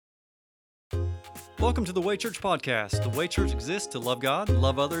Welcome to the Way Church Podcast. The Way Church exists to love God,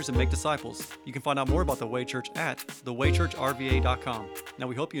 love others, and make disciples. You can find out more about the Way Church at thewaychurchrva.com. Now,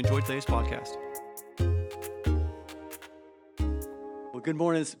 we hope you enjoyed today's podcast. Well, good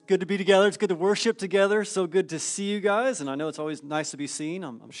morning. It's good to be together. It's good to worship together. So good to see you guys. And I know it's always nice to be seen,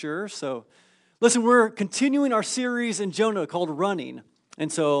 I'm sure. So, listen, we're continuing our series in Jonah called Running.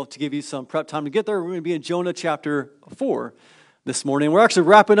 And so, to give you some prep time to get there, we're going to be in Jonah chapter 4. This morning. We're actually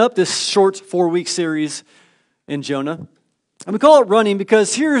wrapping up this short 4-week series in Jonah. And we call it Running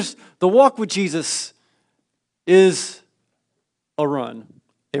because here's the walk with Jesus is a run,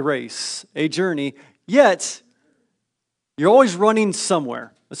 a race, a journey, yet you're always running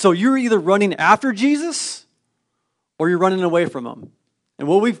somewhere. So you're either running after Jesus or you're running away from him. And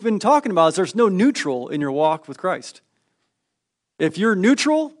what we've been talking about is there's no neutral in your walk with Christ. If you're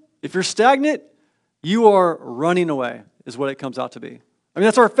neutral, if you're stagnant, you are running away. Is what it comes out to be. I mean,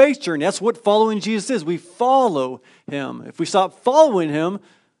 that's our faith journey. That's what following Jesus is. We follow him. If we stop following him,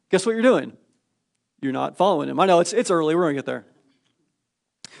 guess what you're doing? You're not following him. I know it's early. We're going to get there.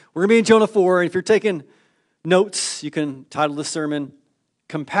 We're going to be in Jonah 4. And if you're taking notes, you can title this sermon,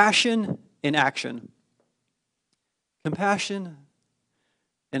 Compassion in Action. Compassion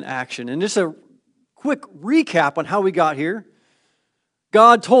in Action. And just a quick recap on how we got here.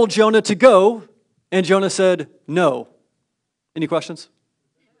 God told Jonah to go, and Jonah said no. Any questions?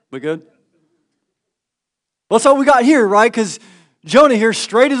 We good? Well, that's how we got here, right? Because Jonah here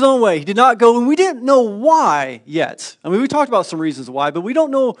strayed his own way. He did not go, and we didn't know why yet. I mean, we talked about some reasons why, but we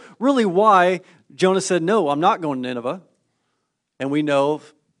don't know really why Jonah said, no, I'm not going to Nineveh. And we know,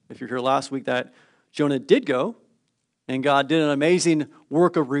 if you're here last week, that Jonah did go, and God did an amazing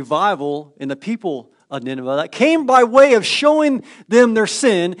work of revival in the people of Nineveh that came by way of showing them their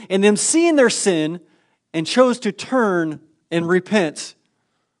sin, and them seeing their sin, and chose to turn and repent,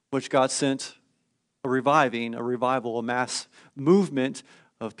 which God sent a revival, a mass movement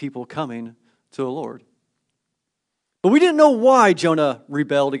of people coming to the Lord. But we didn't know why Jonah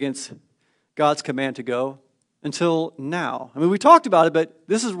rebelled against God's command to go until now. I mean, we talked about it, but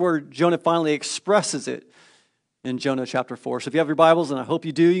this is where Jonah finally expresses it in Jonah chapter 4. So if you have your Bibles, and I hope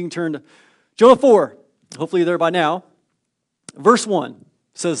you do, you can turn to Jonah 4. Hopefully you're there by now. Verse 1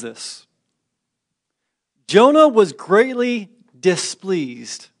 says this. Jonah was greatly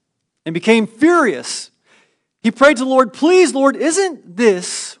displeased and became furious. He prayed to the Lord, please, Lord, isn't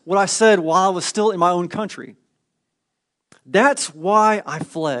this what I said while I was still in my own country? That's why I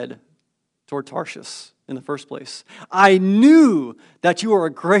fled toward Tarshish in the first place. I knew that you are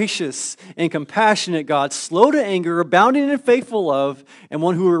a gracious and compassionate God, slow to anger, abounding in faithful love, and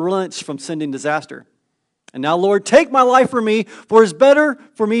one who relents from sending disaster. And now, Lord, take my life from me, for it's better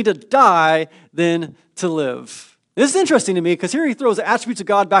for me to die than to live. This is interesting to me because here he throws the attributes of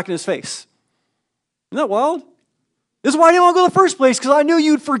God back in his face. Isn't that wild? This is why I didn't want to go in the first place, because I knew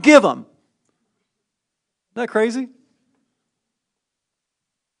you'd forgive him. Isn't that crazy?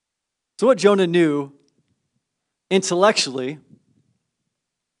 So what Jonah knew intellectually,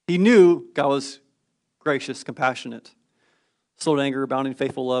 he knew God was gracious, compassionate, slow to anger, abounding in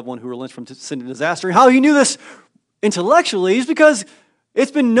faithful love, one who relents from sin and disaster. And how he knew this intellectually is because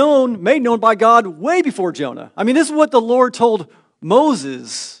it's been made known by God way before Jonah. I mean, this is what the Lord told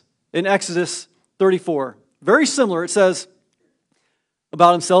Moses in Exodus 34. Very similar. It says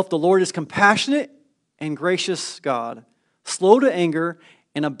about himself, the Lord is compassionate and gracious God, slow to anger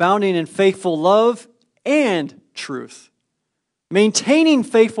and abounding in faithful love and truth, maintaining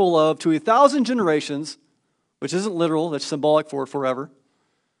faithful love to 1,000 generations, which isn't literal, that's symbolic for forever,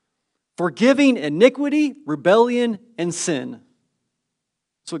 forgiving iniquity, rebellion, and sin.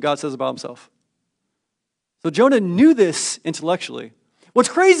 That's what God says about himself. So Jonah knew this intellectually. What's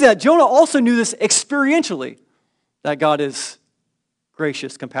crazy is that Jonah also knew this experientially, that God is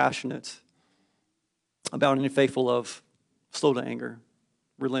gracious, compassionate, abounding in faithful love, slow to anger,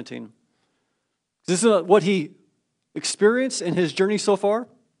 relenting. This is what he experienced in his journey so far.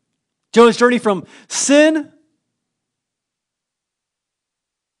 Jonah's journey from sin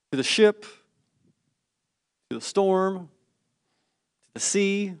to the ship, to the storm, to the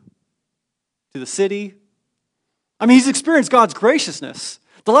sea, to the city. I mean, he's experienced God's graciousness.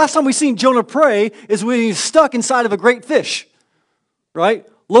 The last time we've seen Jonah pray is when he's stuck inside of a great fish, right?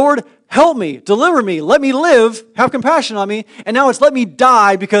 Lord, help me, deliver me, let me live, have compassion on me, and now it's let me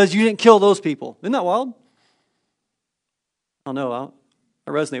die because you didn't kill those people. Isn't that wild? I don't know. I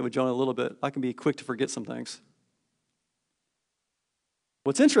resonate with Jonah a little bit. I can be quick to forget some things.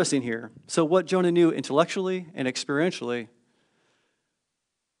 What's interesting here, so what Jonah knew intellectually and experientially,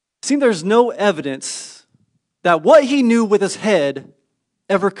 it seems there's no evidence that what he knew with his head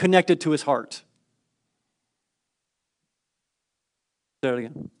ever connected to his heart. Say it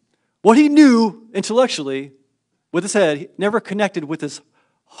again. What he knew intellectually with his head never connected with his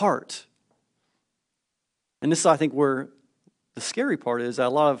heart. And this is, I think, where the scary part is that a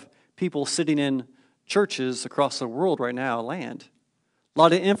lot of people sitting in churches across the world right now land. A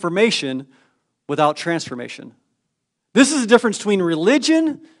lot of information without transformation. This is the difference between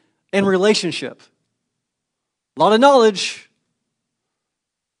religion and relationship. A lot of knowledge,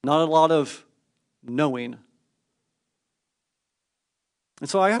 not a lot of knowing. And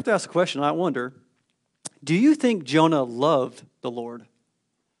so I have to ask a question. I wonder, do you think Jonah loved the Lord?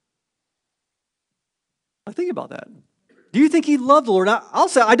 I think about that. Do you think he loved the Lord? I'll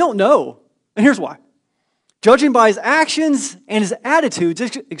say I don't know. And here's why. Judging by his actions and his attitudes,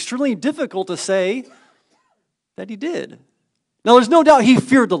 it's extremely difficult to say that he did. Now, there's no doubt he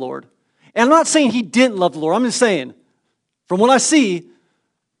feared the Lord. And I'm not saying he didn't love the Lord. I'm just saying, from what I see,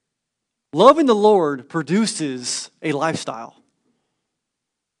 loving the Lord produces a lifestyle.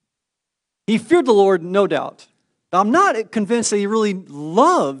 He feared the Lord, no doubt. Now, I'm not convinced that he really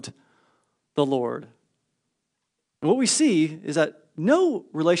loved the Lord. And what we see is that no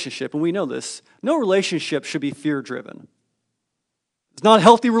relationship, and we know this, no relationship should be fear-driven. It's not a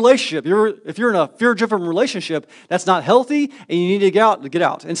healthy relationship. If you're in a fear-driven relationship, that's not healthy, and you need to get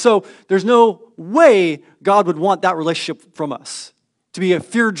out. And so there's no way God would want that relationship from us, to be a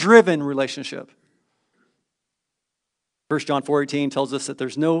fear-driven relationship. 1 John 4:18 tells us that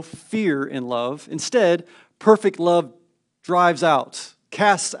there's no fear in love. Instead, perfect love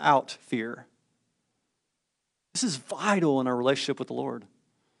casts out fear. This is vital in our relationship with the Lord.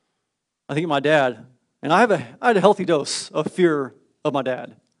 I think of my dad, and I had a healthy dose of fear of my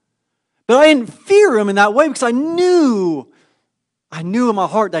dad. But I didn't fear him in that way because I knew in my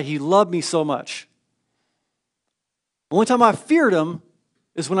heart that he loved me so much. The only time I feared him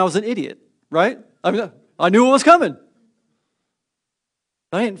is when I was an idiot, right? I mean, I knew what was coming.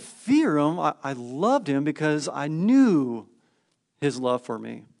 I didn't fear him. I loved him because I knew his love for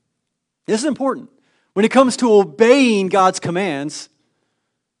me. This is important. When it comes to obeying God's commands,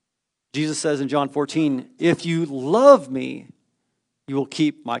 Jesus says in John 14, if you love me, you will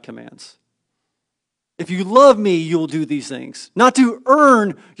keep my commands. If you love me, you will do these things. Not to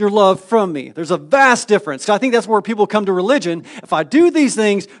earn your love from me. There's a vast difference. I think that's where people come to religion. If I do these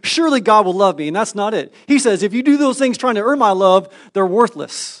things, surely God will love me. And that's not it. He says, if you do those things trying to earn my love, they're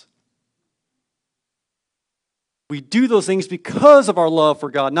worthless. We do those things because of our love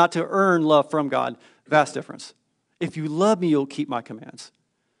for God, not to earn love from God. Vast difference. If you love me, you'll keep my commands.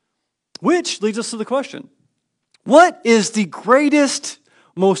 Which leads us to the question, what is the greatest,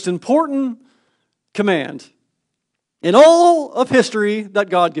 most important command in all of history that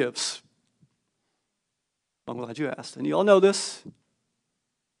God gives? I'm glad you asked. And you all know this.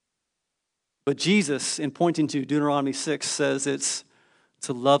 But Jesus, in pointing to Deuteronomy 6, says it's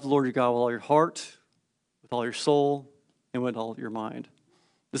to love the Lord your God with all your heart, with all your soul, and with all your mind.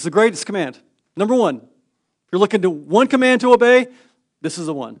 This is the greatest command. Number one, if you're looking to one command to obey, this is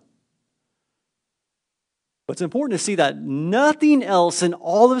the one. But it's important to see that nothing else in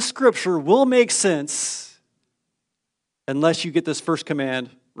all of Scripture will make sense unless you get this first command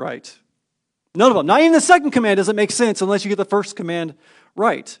right. None of them. Not even the second command doesn't make sense unless you get the first command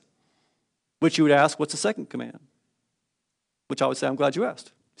right. Which you would ask, what's the second command? Which I would say, I'm glad you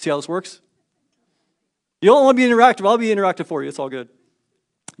asked. See how this works? You don't want to be interactive. I'll be interactive for you. It's all good.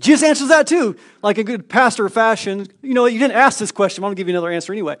 Jesus answers that too, like a good pastor fashion. You know, you didn't ask this question. I'm going to give you another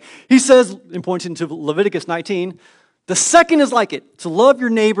answer anyway. He says, in pointing to Leviticus 19, the second is like it, to love your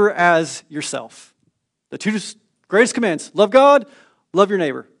neighbor as yourself. The two greatest commands, love God, love your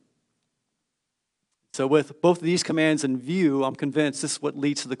neighbor. So with both of these commands in view, I'm convinced this is what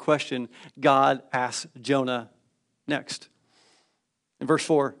leads to the question God asks Jonah next. In verse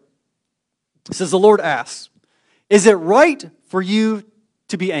 4, it says, the Lord asks, is it right for you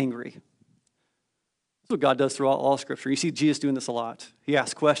to be angry? That's what God does throughout all Scripture. You see Jesus doing this a lot. He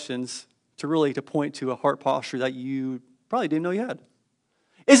asks questions to point to a heart posture that you probably didn't know you had.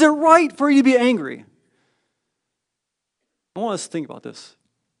 Is it right for you to be angry? I want us to think about this.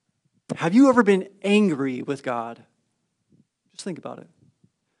 Have you ever been angry with God? Just think about it.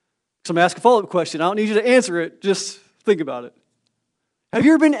 So I'm going to ask a follow-up question. I don't need you to answer it. Just think about it. Have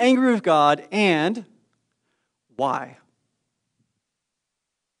you ever been angry with God, and why?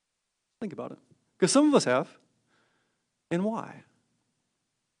 Think about it. Because some of us have. And why?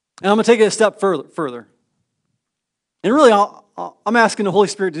 And I'm going to take it a step further. And really, I'm asking the Holy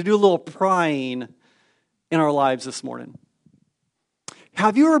Spirit to do a little prying in our lives this morning.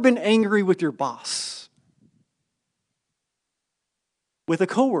 Have you ever been angry with your boss? With a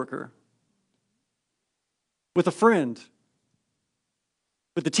coworker? With a friend?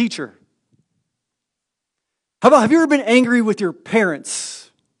 with the teacher? How about, have you ever been angry with your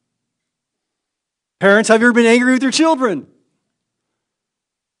parents? Parents, have you ever been angry with your children?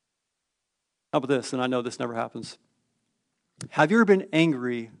 How about this? And I know this never happens. Have you ever been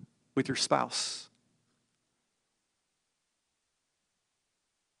angry with your spouse?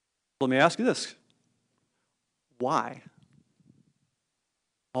 Let me ask you this. Why?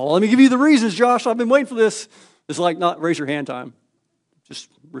 Oh, let me give you the reasons, Josh. I've been waiting for this. It's like not raise your hand time. Just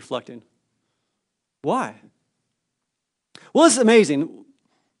reflecting. Why? Well, it's amazing.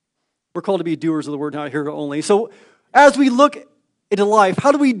 We're called to be doers of the word, not hearers only. So as we look into life,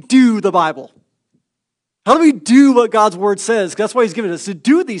 how do we do the Bible? How do we do what God's word says? That's why he's given us to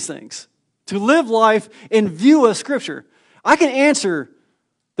do these things, to live life in view of Scripture. I can answer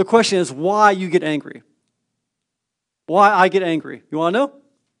the question is why you get angry. Why I get angry. You want to know?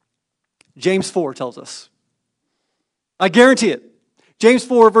 James 4 tells us. I guarantee it. James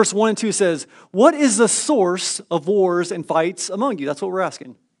 4 verse 1 and 2 says, what is the source of wars and fights among you? That's what we're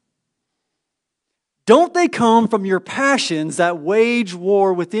asking. Don't they come from your passions that wage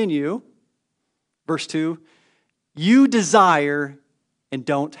war within you? Verse 2, you desire and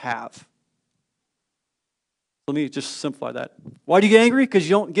don't have. Let me just simplify that. Why do you get angry? Because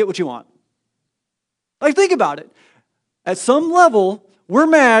you don't get what you want. Like, think about it. At some level, we're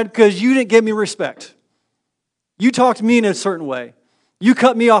mad because you didn't give me respect. You talked to me in a certain way. You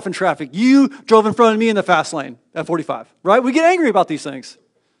cut me off in traffic. You drove in front of me in the fast lane at 45, right? We get angry about these things.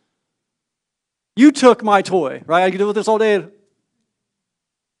 You took my toy, right? I could deal with this all day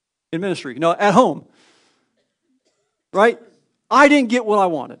in ministry, at home, right? I didn't get what I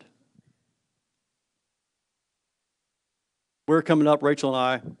wanted. We're coming up, Rachel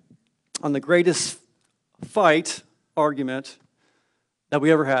and I, on the greatest argument that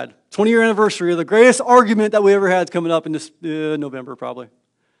we ever had. 20-year anniversary of the greatest argument that we ever had is coming up in this November, probably.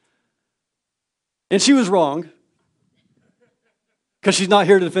 And she was wrong, because she's not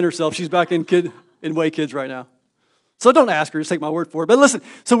here to defend herself. She's back in Way Kids right now. So don't ask her, just take my word for it. But listen,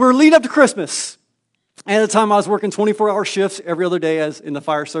 so we're leading up to Christmas. And at the time I was working 24-hour shifts every other day as in the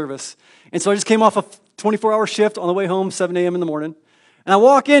fire service. And so I just came off a 24-hour shift on the way home, 7 a.m. in the morning. And I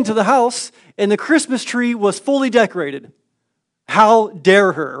walk into the house, and the Christmas tree was fully decorated. How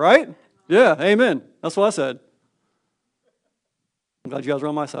dare her, right? Yeah, amen. That's what I said. I'm glad you guys are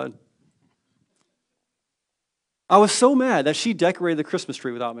on my side. I was so mad that she decorated the Christmas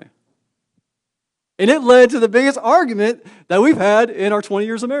tree without me. And it led to the biggest argument that we've had in our 20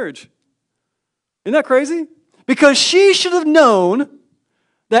 years of marriage. Isn't that crazy? Because she should have known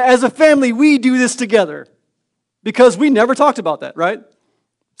that as a family, we do this together. Because we never talked about that, right?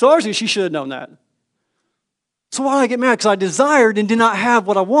 So obviously she should have known that. So why did I get mad? Because I desired and did not have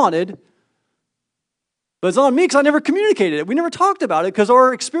what I wanted. But it's on me because I never communicated it. We never talked about it because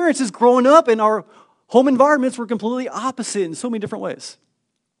our experiences growing up in our home environments were completely opposite in so many different ways.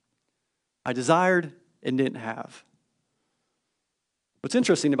 I desired and didn't have. What's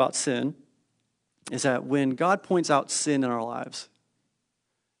interesting about sin is that when God points out sin in our lives,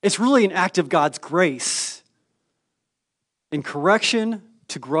 it's really an act of God's grace in correction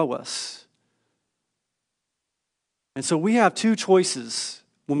to grow us. And so we have two choices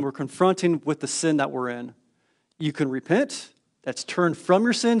when we're confronting with the sin that we're in. You can repent, that's turn from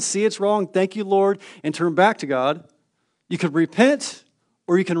your sin, see it's wrong, thank you, Lord, and turn back to God. You can repent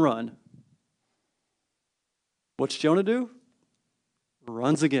or you can run. What's Jonah do?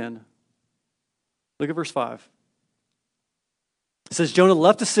 Runs again. Look at verse 5. It says, Jonah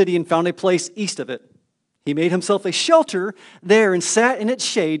left the city and found a place east of it. He made himself a shelter there and sat in its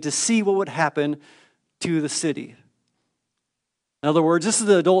shade to see what would happen to the city. In other words, this is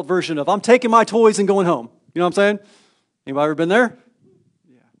the adult version of I'm taking my toys and going home. You know what I'm saying? Anybody ever been there?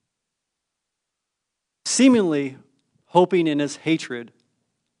 Yeah. Seemingly hoping in his hatred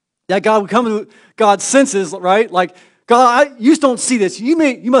that God would come to God's senses, right? Like, God, you just don't see this. You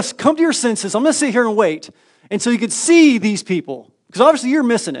must come to your senses. I'm going to sit here and wait. And so you could see these people. Because obviously you're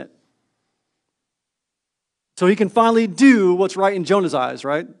missing it. So he can finally do what's right in Jonah's eyes,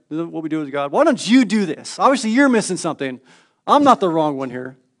 right? What we do with God. Why don't you do this? Obviously you're missing something. I'm not the wrong one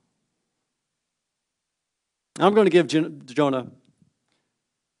here. I'm going to give Jonah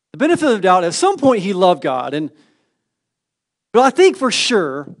the benefit of the doubt. At some point he loved God. But I think for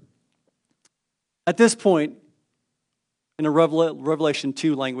sure, at this point, in a Revelation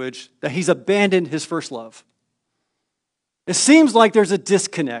 2 language, that he's abandoned his first love. It seems like there's a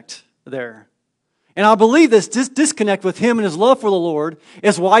disconnect there. And I believe this disconnect with him and his love for the Lord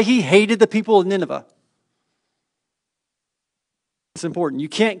is why he hated the people of Nineveh. It's important. You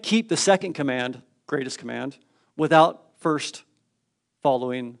can't keep the second command, greatest command, without first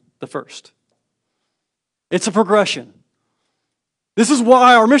following the first. It's a progression. This is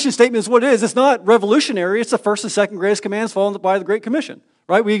why our mission statement is what it is. It's not revolutionary. It's the first and second greatest commands followed by the Great Commission.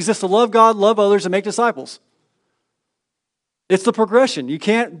 Right? We exist to love God, love others, and make disciples. It's the progression. You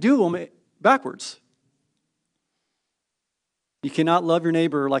can't do them backwards. You cannot love your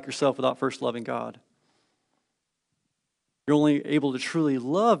neighbor like yourself without first loving God. You're only able to truly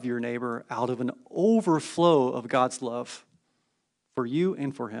love your neighbor out of an overflow of God's love for you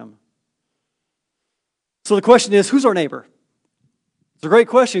and for him. So the question is, who's our neighbor? It's a great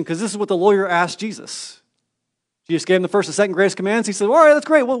question because this is what the lawyer asked Jesus. Jesus gave him the first and second greatest commands. He said, all right, that's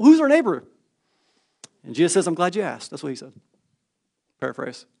great. Well, who's our neighbor? And Jesus says, I'm glad you asked. That's what he said.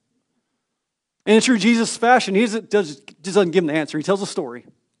 Paraphrase. And in true Jesus fashion, he just doesn't give them the answer. He tells a story.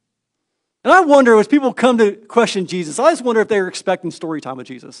 And I wonder, as people come to question Jesus, I just wonder if they were expecting story time with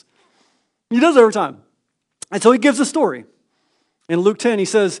Jesus. He does it every time. And so he gives a story. In Luke 10, he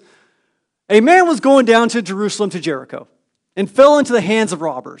says, a man was going down to Jerusalem to Jericho and fell into the hands of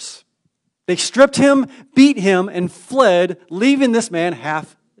robbers. They stripped him, beat him, and fled, leaving this man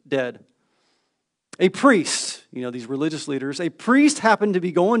half dead. A priest, these religious leaders, a priest happened to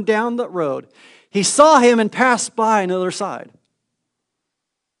be going down the road. He saw him and passed by on the other side.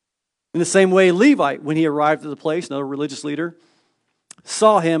 In the same way, Levite, when he arrived at the place, another religious leader,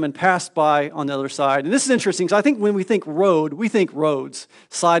 saw him and passed by on the other side. And this is interesting because I think when we think road, we think roads,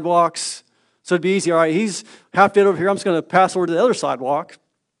 sidewalks. So it'd be easy. All right, he's half dead over here. I'm just going to pass over to the other sidewalk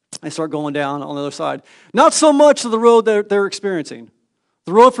and start going down on the other side. Not so much of the road that they're experiencing.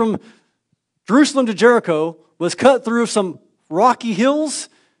 The road from Jerusalem to Jericho was cut through some rocky hills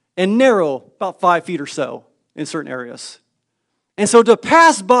and narrow, about 5 feet or so in certain areas. And so to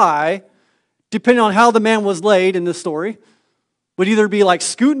pass by, depending on how the man was laid in this story, would either be like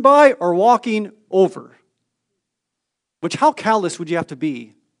scooting by or walking over. Which, how callous would you have to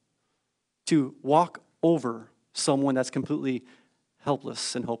be to walk over someone that's completely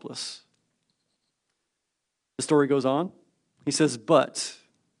helpless and hopeless? The story goes on. He says, but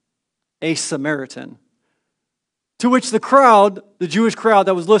a Samaritan, to which the crowd, the Jewish crowd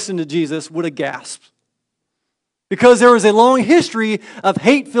that was listening to Jesus, would have gasped. Because there was a long history of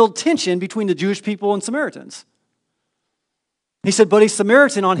hate-filled tension between the Jewish people and Samaritans. He said, but a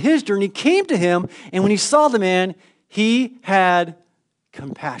Samaritan on his journey came to him, and when he saw the man, he had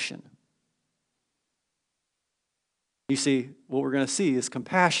compassion. You see, what we're going to see is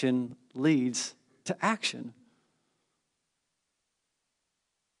compassion leads to action.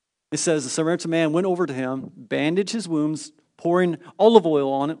 It says the Samaritan man went over to him, bandaged his wounds, pouring olive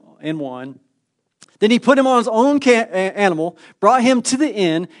oil on it and wine. Then he put him on his own animal, brought him to the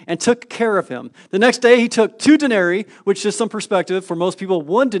inn, and took care of him. The next day he took 2 denarii, which is some perspective. For most people,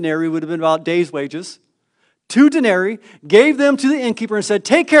 1 denarii would have been about a day's wages. 2 denarii, gave them to the innkeeper and said,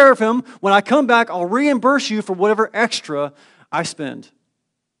 take care of him. When I come back, I'll reimburse you for whatever extra I spend.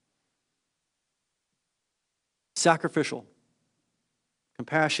 Sacrificial.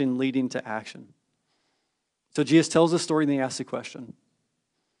 Compassion leading to action. So Jesus tells this story and he asks the question.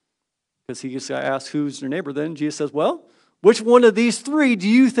 Because he just got asked, who's your neighbor then? Jesus says, well, which one of these 3 do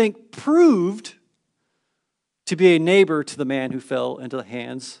you think proved to be a neighbor to the man who fell into the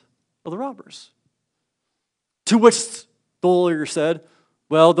hands of the robbers? To which the lawyer said,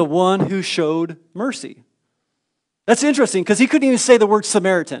 well, the one who showed mercy. That's interesting because he couldn't even say the word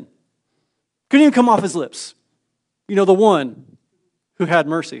Samaritan. Couldn't even come off his lips. The one who had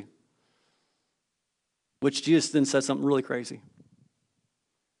mercy. Which Jesus then said something really crazy.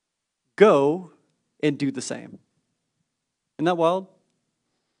 Go and do the same. Isn't that wild?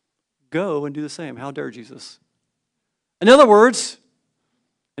 Go and do the same. How dare Jesus? In other words,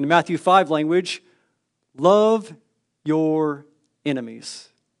 in Matthew 5 language, love your enemies.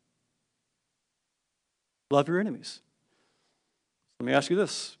 Love your enemies. Let me ask you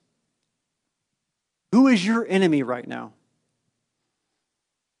this. Who is your enemy right now?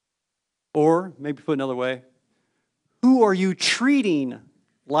 Or, maybe put another way, who are you treating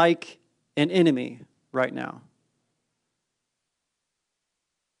like an enemy right now?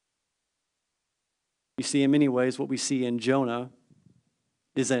 You see, in many ways, what we see in Jonah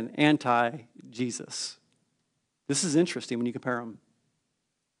is an anti-Jesus. This is interesting when you compare them.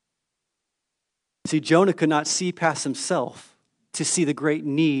 See, Jonah could not see past himself to see the great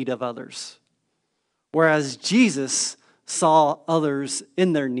need of others, whereas Jesus saw others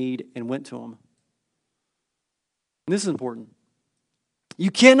in their need and went to them. And this is important.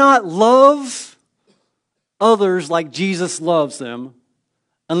 You cannot love others like Jesus loves them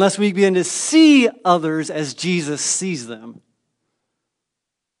unless we begin to see others as Jesus sees them.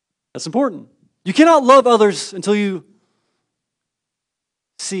 That's important. You cannot love others until you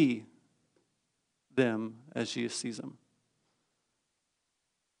see them as Jesus sees them.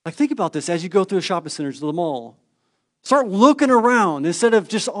 Like, think about this as you go through the shopping centers, the mall. Start looking around instead of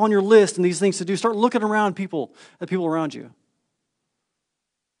just on your list and these things to do. Start looking around at people around you.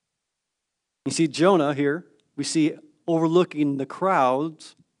 You see Jonah here. We see overlooking the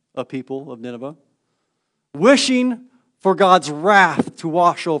crowds of people of Nineveh, wishing for God's wrath to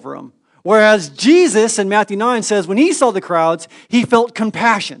wash over them. Whereas Jesus in Matthew 9 says when he saw the crowds, he felt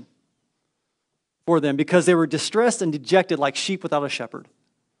compassion for them because they were distressed and dejected like sheep without a shepherd.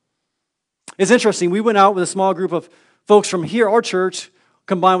 It's interesting. We went out with a small group of folks from here, our church,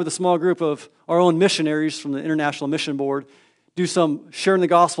 combined with a small group of our own missionaries from the International Mission Board, do some sharing the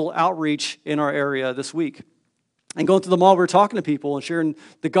gospel outreach in our area this week. And going through the mall, we were talking to people and sharing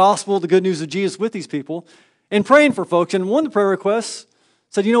the gospel, the good news of Jesus with these people, and praying for folks. And one of the prayer requests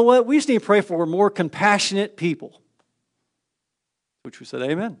said, you know what, we just need to pray for more compassionate people. Which we said,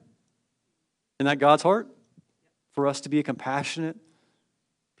 amen. Isn't that God's heart? For us to be a compassionate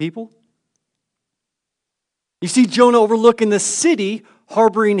people? You see Jonah overlooking the city,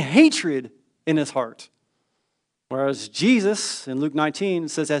 harboring hatred in his heart. Whereas Jesus, in Luke 19,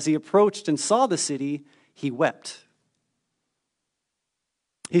 says, as he approached and saw the city, he wept.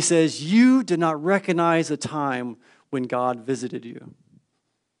 He says, you did not recognize a time when God visited you.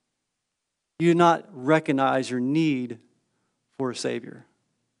 You did not recognize your need for a Savior.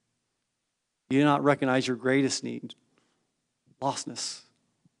 You did not recognize your greatest need, lostness.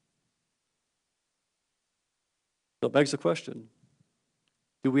 So it begs the question,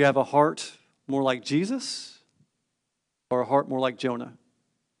 do we have a heart more like Jesus or a heart more like Jonah?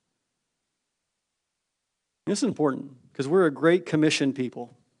 This is important because we're a Great Commission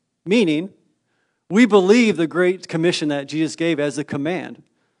people, meaning we believe the Great Commission that Jesus gave as a command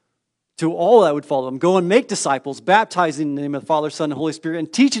to all that would follow him. Go and make disciples, baptizing in the name of the Father, Son, and Holy Spirit,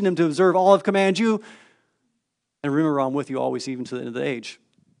 and teaching them to observe all I've commanded you. And remember, I'm with you always, even to the end of the age.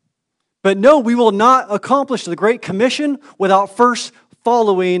 But no, we will not accomplish the Great Commission without first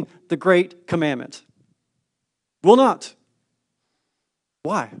following the Great Commandment. Will not.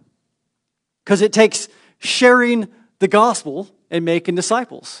 Why? Because it takes sharing the gospel and making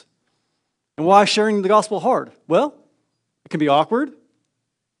disciples. And why is sharing the gospel hard? Well, it can be awkward. It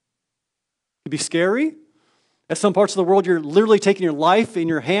can be scary. At some parts of the world, you're literally taking your life in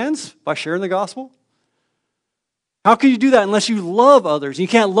your hands by sharing the gospel. How can you do that unless you love others? You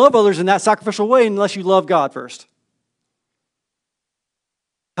can't love others in that sacrificial way unless you love God first.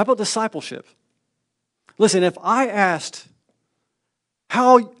 How about discipleship? Listen, if I asked,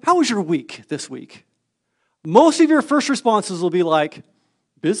 how was your week this week? Most of your first responses will be like,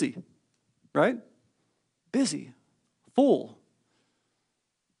 busy, right? Busy, full.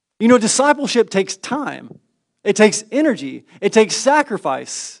 You know, discipleship takes time. It takes energy. It takes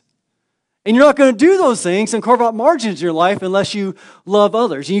sacrifice. And you're not going to do those things and carve out margins in your life unless you love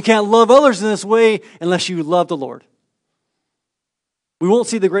others. And you can't love others in this way unless you love the Lord. We won't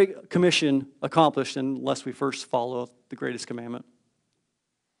see the Great Commission accomplished unless we first follow the greatest commandment.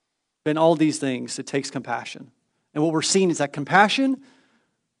 In all these things, it takes compassion. And what we're seeing is that compassion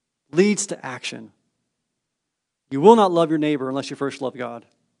leads to action. You will not love your neighbor unless you first love God.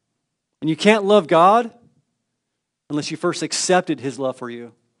 And you can't love God unless you first accepted his love for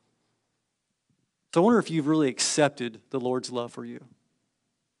you. So I wonder if you've really accepted the Lord's love for you.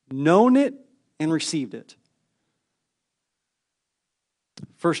 Known it and received it.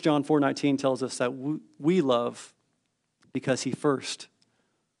 1 John 4:19 tells us that we love because he first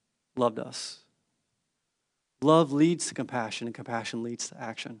loved us. Love leads to compassion, and compassion leads to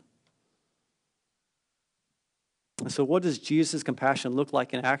action. And so what does Jesus' compassion look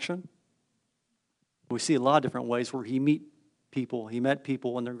like in action? We see a lot of different ways where he met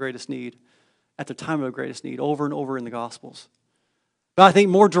people in their greatest need, at the time of their greatest need, over and over in the Gospels. But I think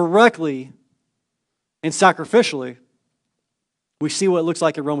more directly and sacrificially, we see what it looks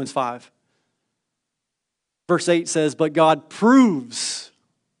like in Romans 5. Verse 8 says, but God proves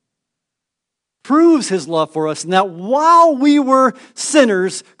his love for us, and that while we were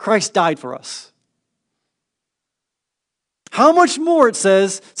sinners, Christ died for us. How much more, it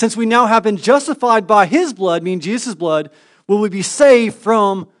says, since we now have been justified by his blood, meaning Jesus' blood, will we be saved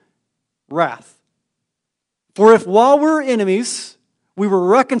from wrath. For if while we're enemies, we were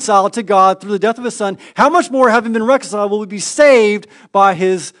reconciled to God through the death of his Son, how much more, having been reconciled, will we be saved by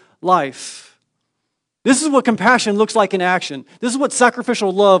his life? This is what compassion looks like in action. This is what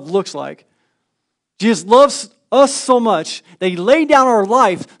sacrificial love looks like. Jesus loves us so much that he laid down our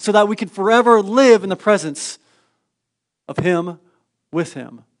life so that we could forever live in the presence of him, with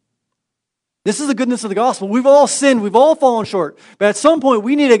him. This is the goodness of the gospel. We've all sinned. We've all fallen short. But at some point,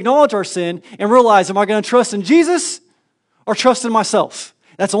 we need to acknowledge our sin and realize, am I going to trust in Jesus or trust in myself?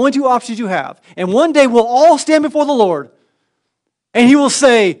 That's the only two options you have. And one day, we'll all stand before the Lord, and He will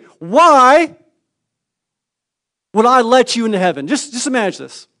say, why would I let you into heaven? Just imagine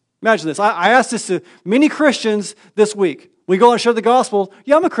this. Imagine this. I asked this to many Christians this week. We go and share the gospel.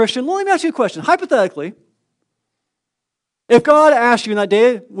 Yeah, I'm a Christian. Well, let me ask you a question. Hypothetically, if God asked you in that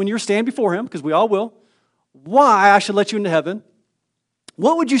day when you're standing before Him, because we all will, why I should let you into heaven,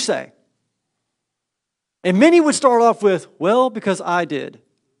 what would you say? And many would start off with, well, because I did.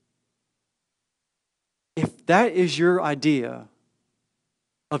 If that is your idea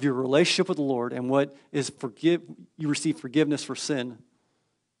of your relationship with the Lord and what is you receive forgiveness for sin,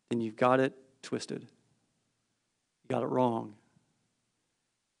 then you've got it twisted. You got it wrong.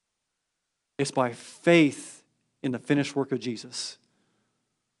 It's by faith in the finished work of Jesus.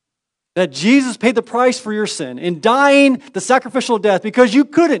 That Jesus paid the price for your sin in dying the sacrificial death because you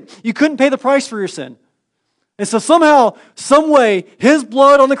couldn't pay the price for your sin. And so somehow, some way, His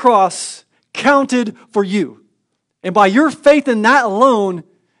blood on the cross counted for you. And by your faith in that alone,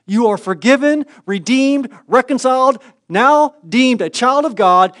 you are forgiven, redeemed, reconciled, now deemed a child of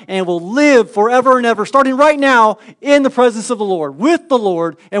God, and will live forever and ever, starting right now, in the presence of the Lord, with the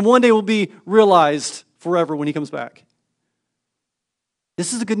Lord, and one day will be realized forever when He comes back.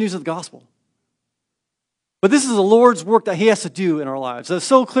 This is the good news of the gospel. But this is the Lord's work that He has to do in our lives. It's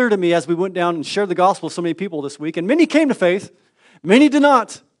so clear to me as we went down and shared the gospel with so many people this week, and many came to faith, many did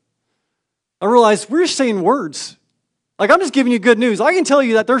not. I realized we're just saying words. Like, I'm just giving you good news. I can tell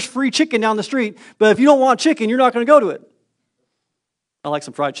you that there's free chicken down the street, but if you don't want chicken, you're not going to go to it. I like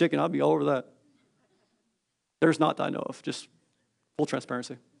some fried chicken. I'll be all over that. There's not that I know of. Just full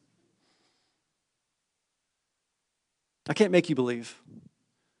transparency. I can't make you believe,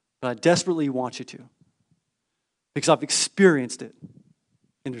 but I desperately want you to, because I've experienced it,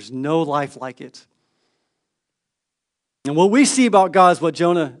 and there's no life like it. And what we see about God is what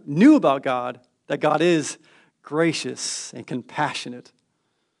Jonah knew about God, that God is gracious and compassionate,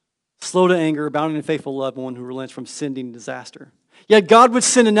 slow to anger, abounding in faithful love, one who relents from sending disaster. Yet God would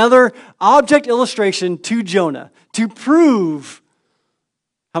send another object illustration to Jonah to prove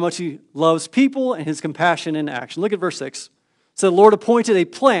how much He loves people and His compassion in action. Look at verse 6. It said, the Lord appointed a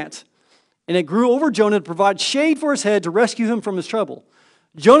plant, and it grew over Jonah to provide shade for his head to rescue him from his trouble.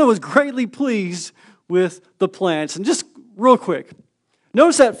 Jonah was greatly pleased with the plants. And just real quick,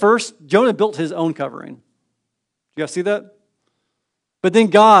 notice that first, Jonah built his own covering. You guys see that? But then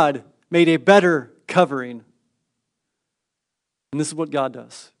God made a better covering. And this is what God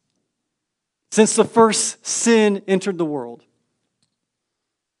does. Since the first sin entered the world,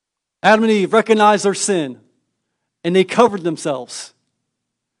 Adam and Eve recognized their sin, and they covered themselves.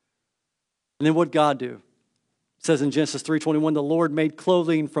 And then what did God do? It says in Genesis 3:21, the Lord made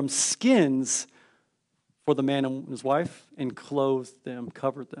clothing from skins for the man and his wife, and clothed them,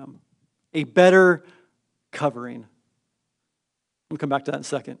 covered them. A better covering. We'll come back to that in a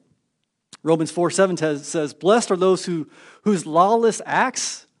second. Romans 4:7 says, blessed are those whose lawless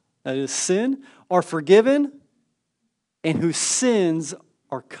acts, that is sin, are forgiven, and whose sins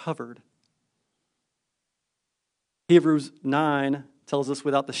are covered. Hebrews 9 tells us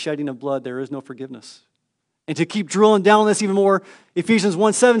without the shedding of blood, there is no forgiveness. And to keep drilling down on this even more, Ephesians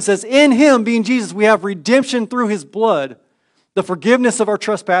 1:7 says, in Him, being Jesus, we have redemption through His blood, the forgiveness of our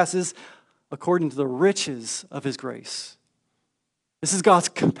trespasses, according to the riches of His grace. This is God's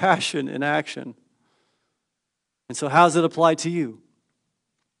compassion in action. And so how does it apply to you?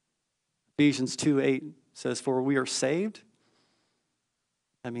 Ephesians 2:8 says, for we are saved.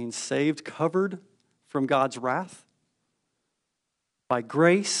 That means saved, covered from God's wrath by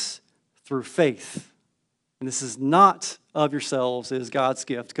grace through faith. And this is not of yourselves, it is God's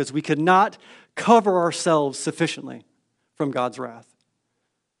gift, because we could not cover ourselves sufficiently from God's wrath.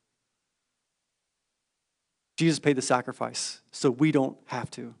 Jesus paid the sacrifice, so we don't have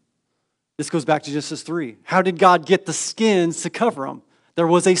to. This goes back to Genesis 3. How did God get the skins to cover them? There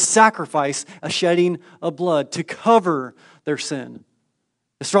was a sacrifice, a shedding of blood to cover their sin.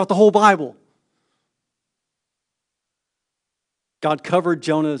 It's throughout the whole Bible. God covered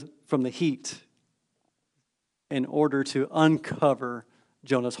Jonah from the heat in order to uncover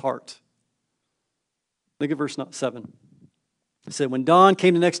Jonah's heart. Look at verse 7. It said, when dawn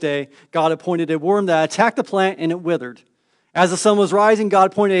came the next day, God appointed a worm that attacked the plant, and it withered. As the sun was rising,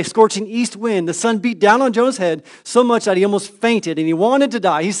 God appointed a scorching east wind. The sun beat down on Jonah's head so much that he almost fainted, and he wanted to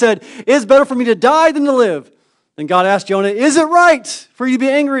die. He said, it's better for me to die than to live. Then God asked Jonah, is it right for you to be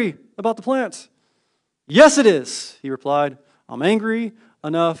angry about the plants? Yes, it is, he replied. I'm angry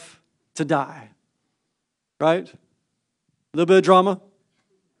enough to die. Right? A little bit of drama.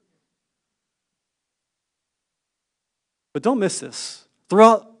 But don't miss this.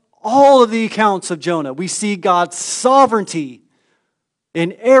 Throughout all of the accounts of Jonah, we see God's sovereignty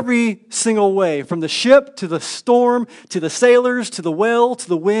in every single way, from the ship to the storm, to the sailors, to the well, to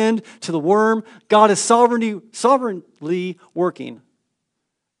the wind, to the worm. God is sovereignly working.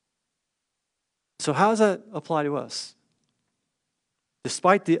 So how does that apply to us?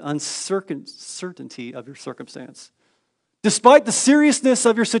 Despite the uncertainty of your circumstance, despite the seriousness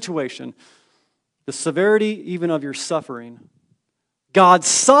of your situation, the severity even of your suffering, God's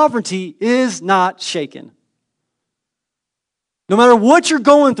sovereignty is not shaken. No matter what you're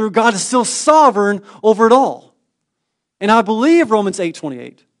going through, God is still sovereign over it all. And I believe Romans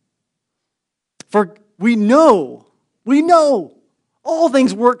 8:28. For we know all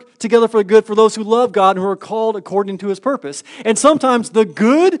things work together for the good for those who love God and who are called according to His purpose. And sometimes the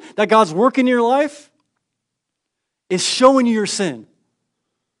good that God's working in your life is showing you your sin,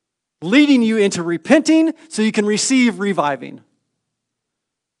 leading you into repenting so you can receive reviving.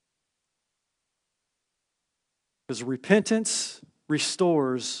 Because repentance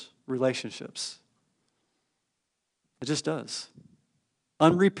restores relationships. It just does.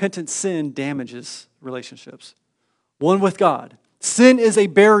 Unrepentant sin damages relationships. One with God. Sin is a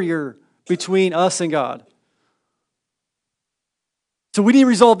barrier between us and God. So we need to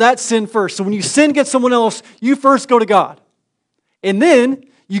resolve that sin first. So when you sin against someone else, you first go to God. And then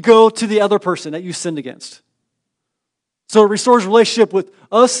you go to the other person that you sinned against. So it restores relationship with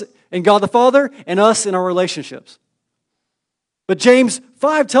us and God the Father and us in our relationships. But James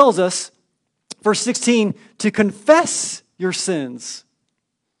 5 tells us, verse 16, to confess your sins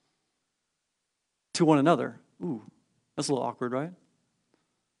to one another. Ooh, that's a little awkward, right?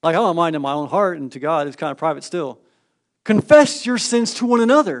 Like, I don't mind in my own heart, and to God, it's kind of private still. Confess your sins to one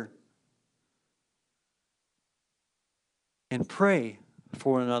another. And pray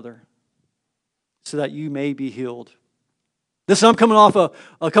for one another so that you may be healed. Listen, I'm coming off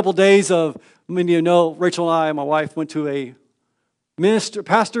a couple days of, many of you know, Rachel and I, my wife, went to a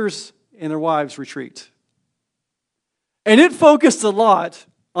pastors and their wives retreat. And it focused a lot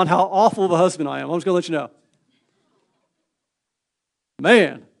on how awful of a husband I am. I'm just going to let you know.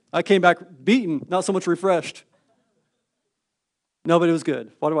 Man, I came back beaten, not so much refreshed. No, but it was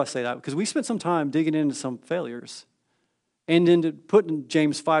good. Why do I say that? Because we spent some time digging into some failures and into putting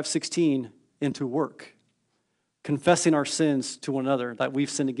James 5:16 into work. Confessing our sins to one another, that we've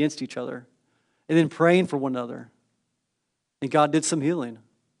sinned against each other. And then praying for one another. And God did some healing.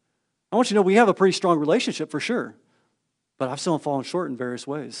 I want you to know we have a pretty strong relationship for sure. But I've still fallen short in various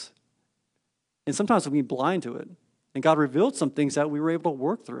ways. And sometimes we can be blind to it. And God revealed some things that we were able to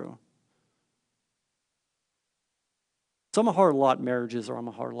work through. So I'm a hard lot in marriages, or I'm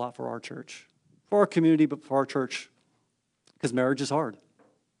a hard lot for our church. For our community, but for our church. Because marriage is hard.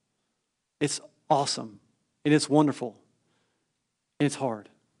 It's awesome. And it's wonderful. And it's hard.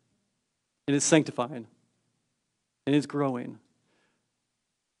 And it's sanctifying. And it's growing.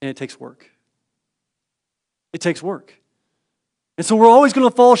 And it takes work. It takes work. And so we're always going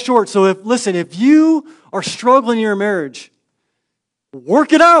to fall short. So if you are struggling in your marriage,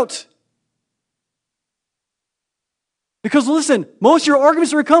 work it out. Because listen, most of your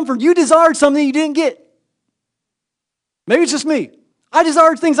arguments are going to come from you desired something you didn't get. Maybe it's just me. I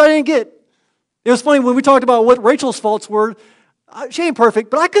desired things I didn't get. It was funny when we talked about what Rachel's faults were. She ain't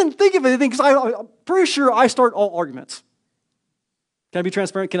perfect, but I couldn't think of anything because I'm pretty sure I start all arguments. Can I be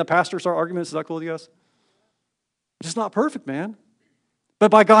transparent? Can a pastor start arguments? Is that cool with you guys? Just not perfect, man.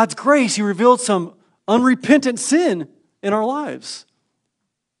 But by God's grace, He revealed some unrepentant sin in our lives.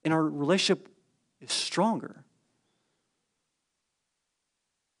 And our relationship is stronger.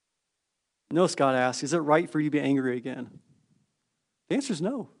 Notice God asks, is it right for you to be angry again? The answer is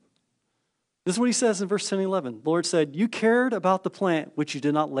no. This is what He says in verse 10 and 11. The Lord said, you cared about the plant which you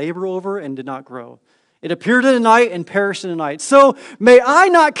did not labor over and did not grow. It appeared in the night and perished in the night. So may I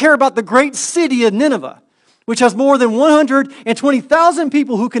not care about the great city of Nineveh, which has more than 120,000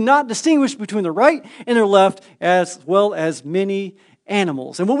 people who cannot distinguish between the right and the left, as well as many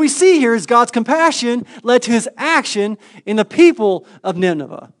animals. And what we see here is God's compassion led to His action in the people of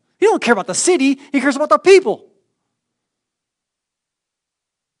Nineveh. He don't care about the city, He cares about the people.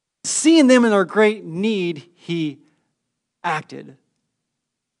 Seeing them in their great need, He acted.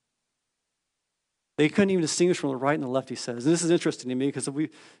 They couldn't even distinguish from the right and the left, He says. And this is interesting to me because we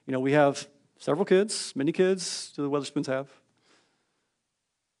have several kids, many kids, do the Weatherspoons have.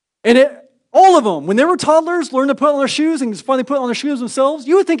 And all of them, when they were toddlers, learned to put on their shoes and finally put on their shoes themselves,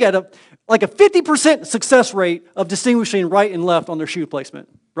 you would think at a 50% success rate of distinguishing right and left on their shoe placement.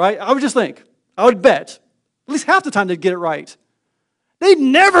 right? I would just think, I would bet, at least half the time they'd get it right. They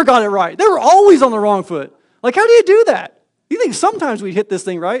never got it right. They were always on the wrong foot. Like, how do you do that? You think sometimes we'd hit this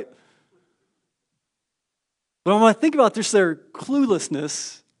thing right? But when I think about just their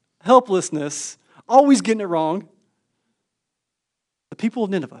cluelessness, helplessness, always getting it wrong, the people of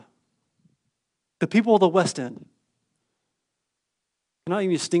Nineveh, the people of the West End, cannot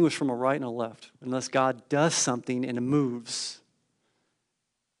even distinguish from a right and a left unless God does something and it moves.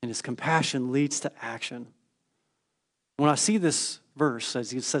 And his compassion leads to action. When I see this verse,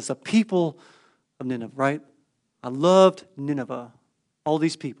 as he says, the people of Nineveh, right? I loved Nineveh, all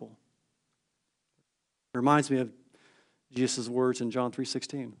these people. It reminds me of Jesus' words in John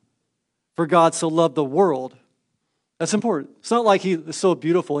 3:16. For God so loved the world. That's important. It's not like he is so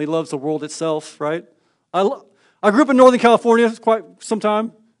beautiful. He loves the world itself, right? I grew up in Northern California quite some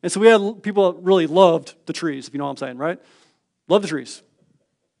time, and so we had people that really loved the trees, if you know what I'm saying, right? Love the trees.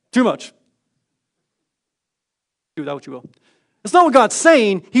 Too much. Do that what you will. It's not what God's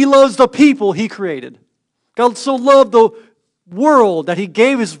saying. He loves the people he created. God so loved the world that he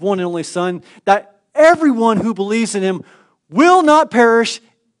gave his one and only Son, that everyone who believes in him will not perish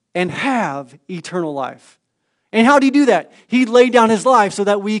and have eternal life. And how did he do that? He laid down his life so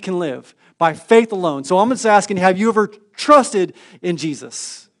that we can live by faith alone. So I'm just asking, have you ever trusted in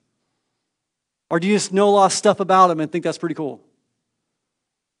Jesus? Or do you just know a lot of stuff about him and think that's pretty cool?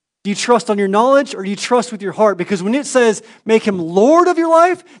 Do you trust on your knowledge or do you trust with your heart? Because when it says make him Lord of your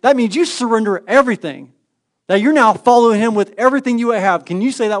life, that means you surrender everything. That you're now following him with everything you have. Can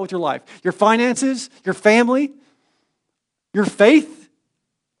you say that with your life? Your finances, your family, your faith,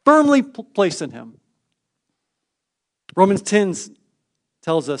 firmly placed in him. Romans 10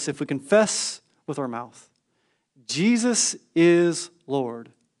 tells us if we confess with our mouth, Jesus is Lord,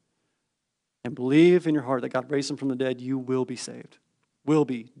 and believe in your heart that God raised him from the dead, you will be saved. Will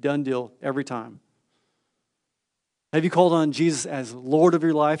be. Done deal every time. Have you called on Jesus as Lord of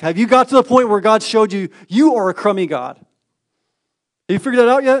your life? Have you got to the point where God showed you, you are a crummy God? Have you figured that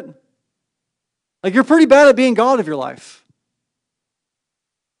out yet? Like you're pretty bad at being God of your life.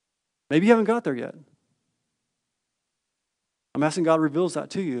 Maybe you haven't got there yet. I'm asking God reveals that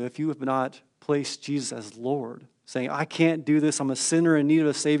to you if you have not placed Jesus as Lord. Saying, I can't do this. I'm a sinner in need of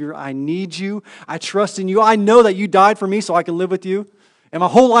a Savior. I need you. I trust in you. I know that you died for me so I can live with you. And my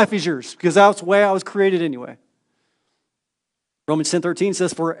whole life is yours because that's the way I was created anyway. Romans 10:13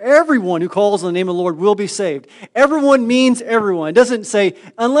 says, for everyone who calls on the name of the Lord will be saved. Everyone means everyone. It doesn't say,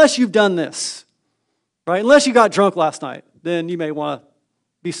 unless you've done this, right? Unless you got drunk last night, then you may want to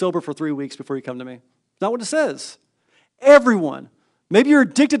be sober for 3 weeks before you come to me. It's not what it says. Everyone. Maybe you're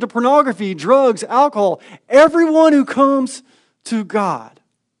addicted to pornography, drugs, alcohol. Everyone who comes to God,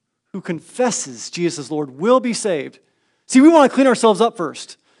 who confesses Jesus as Lord, will be saved. See, we want to clean ourselves up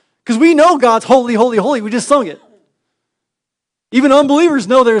first. Because we know God's holy, holy, holy. We just sung it. Even unbelievers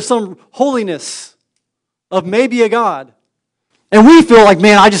know there's some holiness of maybe a God. And we feel like,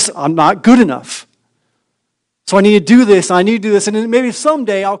 man, I'm not good enough. So I need to do this, I need to do this, and then maybe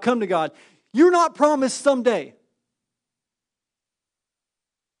someday I'll come to God. You're not promised someday.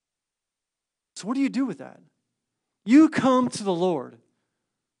 So what do you do with that? You come to the Lord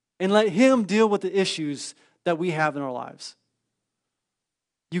and let him deal with the issues that we have in our lives.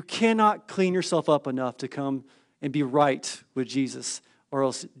 You cannot clean yourself up enough to come and be right with Jesus, or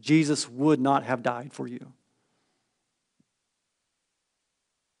else Jesus would not have died for you.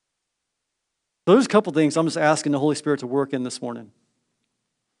 So there's a couple things I'm just asking the Holy Spirit to work in this morning.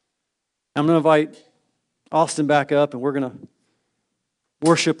 I'm going to invite Austin back up, and we're going to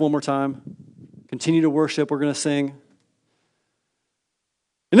worship one more time. Continue to worship. We're going to sing.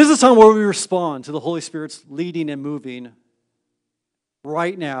 And this is a time where we respond to the Holy Spirit's leading and moving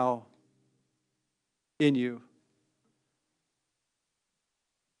right now in you.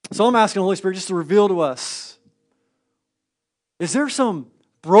 So I'm asking the Holy Spirit just to reveal to us, is there some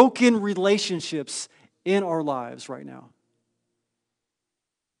broken relationships in our lives right now?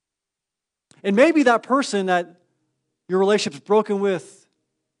 And maybe that person that your relationship is broken with,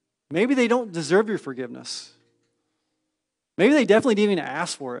 maybe they don't deserve your forgiveness. Maybe they definitely didn't even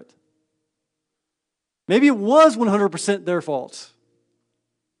ask for it. Maybe it was 100% their fault.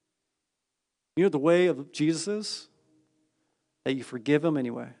 You know what the way of Jesus is? That you forgive them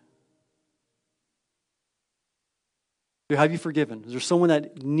anyway. So have you forgiven? Is there someone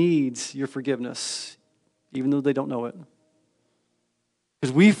that needs your forgiveness, even though they don't know it?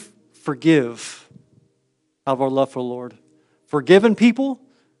 Because we forgive out of our love for the Lord. Forgiven people,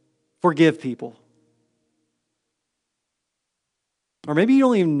 forgive people. Or maybe you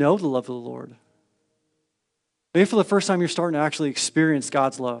don't even know the love of the Lord. Maybe for the first time you're starting to actually experience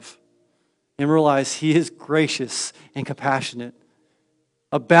God's love and realize He is gracious and compassionate,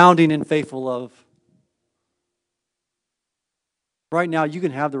 abounding in faithful love. Right now, you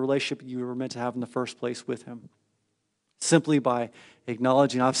can have the relationship you were meant to have in the first place with Him simply by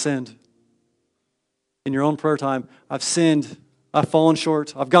acknowledging, I've sinned. In your own prayer time, I've sinned. I've fallen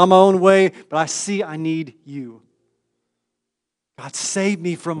short. I've gone my own way, but I see I need you. God, save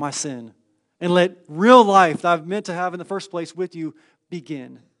me from my sin. And let real life that I've meant to have in the first place with you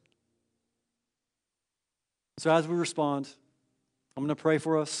begin. So as we respond, I'm going to pray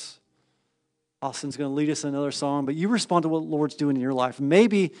for us. Austin's going to lead us in another song, but you respond to what the Lord's doing in your life.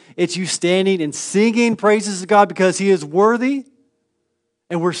 Maybe it's you standing and singing praises to God because He is worthy,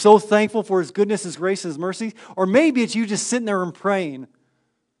 and we're so thankful for His goodness, His grace, His mercy. Or maybe it's you just sitting there and praying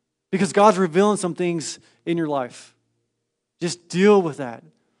because God's revealing some things in your life. Just deal with that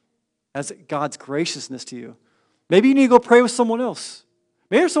as God's graciousness to you. Maybe you need to go pray with someone else.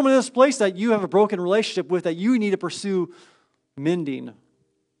 Maybe there's someone in this place that you have a broken relationship with that you need to pursue mending.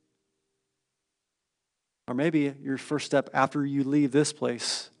 Or maybe your first step after you leave this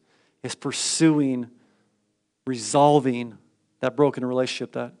place is pursuing, resolving that broken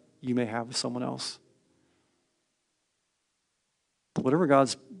relationship that you may have with someone else. Whatever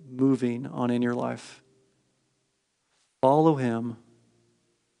God's moving on in your life, follow Him.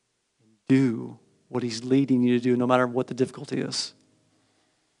 Do what He's leading you to do, no matter what the difficulty is.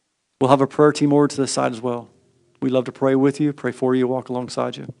 We'll have a prayer team over to the side as well. We love to pray with you, pray for you, walk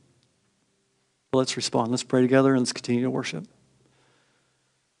alongside you. Let's respond. Let's pray together and let's continue to worship.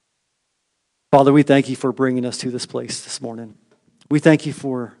 Father, we thank you for bringing us to this place this morning. We thank you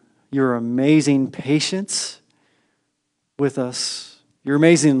for your amazing patience with us, your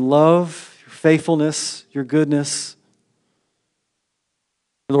amazing love, your faithfulness, your goodness.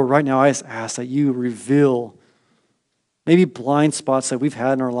 Lord, right now I just ask that you reveal maybe blind spots that we've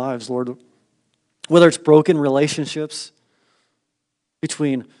had in our lives, Lord. Whether it's broken relationships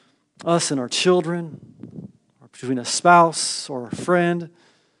between us and our children, or between a spouse or a friend.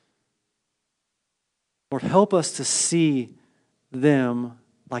 Lord, help us to see them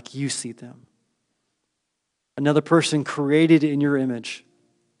like you see them. Another person created in your image.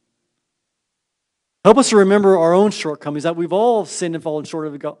 Help us to remember our own shortcomings, that we've all sinned and fallen short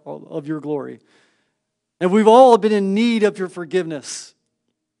of your glory. And we've all been in need of your forgiveness.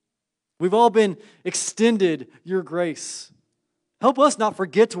 We've all been extended your grace. Help us not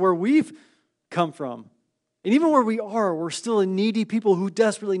forget to where we've come from. And even where we are, we're still a needy people who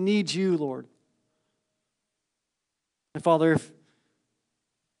desperately need you, Lord. And Father, if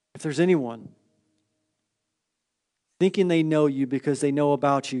there's anyone thinking they know you because they know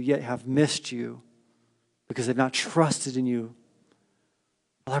about you, yet have missed you because they've not trusted in you,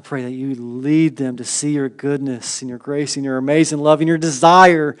 I pray that you lead them to see your goodness and your grace and your amazing love and your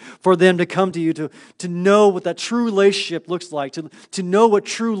desire for them to come to you, to know what that true relationship looks like, to know what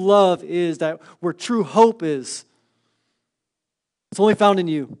true love is, that where true hope is. It's only found in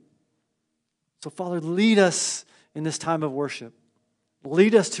you. So Father, lead us in this time of worship.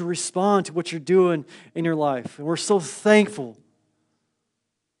 Lead us to respond to what you're doing in your life. And we're so thankful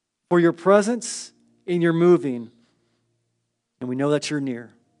for your presence and your moving. And we know that you're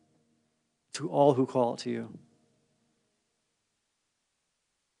near to all who call it to you.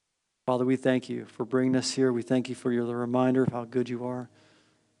 Father, we thank you for bringing us here. We thank you for the reminder of how good you are.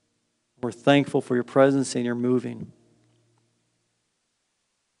 We're thankful for your presence and your moving.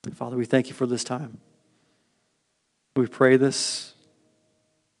 Father, we thank you for this time. We pray this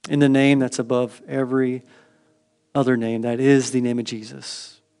in the name that's above every other name. That is the name of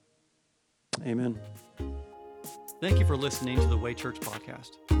Jesus. Amen. Thank you for listening to the Way Church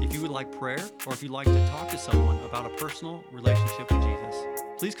podcast. If you would like prayer or if you'd like to talk to someone about a personal relationship with Jesus,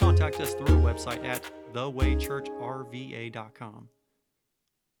 please contact us through our website at thewaychurchrva.com.